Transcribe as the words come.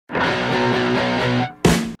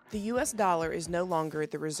The U.S. dollar is no longer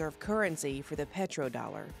the reserve currency for the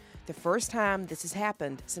petrodollar, the first time this has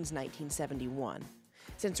happened since 1971.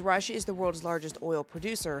 Since Russia is the world's largest oil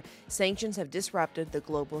producer, sanctions have disrupted the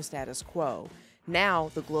global status quo.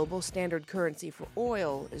 Now, the global standard currency for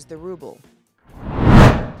oil is the ruble.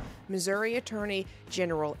 Missouri Attorney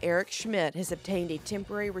General Eric Schmitt has obtained a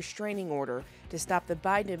temporary restraining order to stop the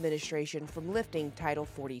Biden administration from lifting Title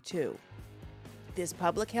 42. This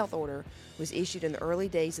public health order was issued in the early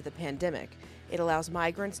days of the pandemic. It allows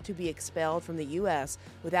migrants to be expelled from the U.S.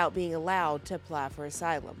 without being allowed to apply for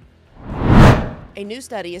asylum. A new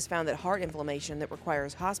study has found that heart inflammation that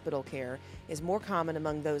requires hospital care is more common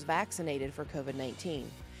among those vaccinated for COVID-19.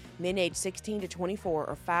 Men aged 16 to 24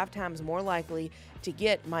 are 5 times more likely to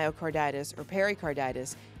get myocarditis or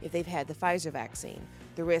pericarditis if they've had the Pfizer vaccine.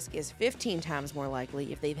 The risk is 15 times more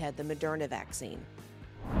likely if they've had the Moderna vaccine.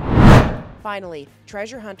 Finally,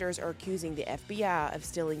 treasure hunters are accusing the FBI of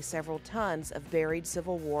stealing several tons of buried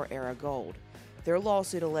Civil War-era gold. Their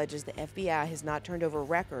lawsuit alleges the FBI has not turned over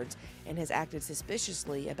records and has acted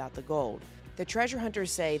suspiciously about the gold. The treasure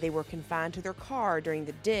hunters say they were confined to their car during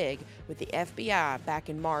the dig with the FBI back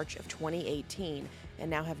in March of 2018 and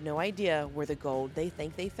now have no idea where the gold they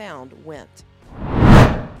think they found went.